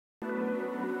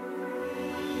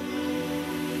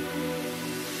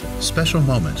special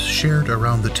moments shared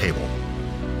around the table,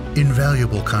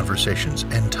 invaluable conversations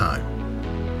and time.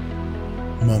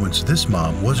 Moments this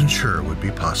mom wasn't sure would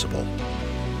be possible.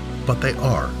 But they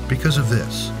are because of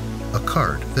this, a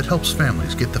card that helps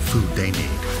families get the food they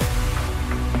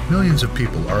need. Millions of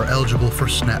people are eligible for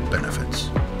SNAP benefits.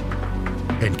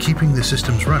 And keeping the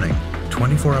systems running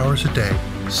 24 hours a day,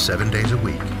 7 days a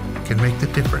week can make the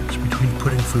difference between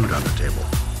putting food on the table.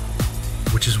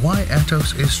 Which is why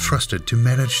Atos is trusted to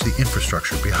manage the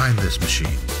infrastructure behind this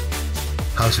machine,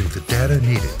 housing the data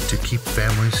needed to keep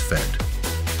families fed.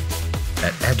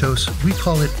 At Atos, we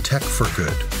call it Tech for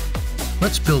Good.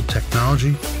 Let's build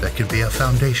technology that can be a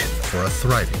foundation for a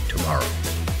thriving tomorrow.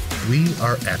 We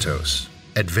are Atos,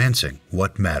 advancing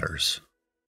what matters.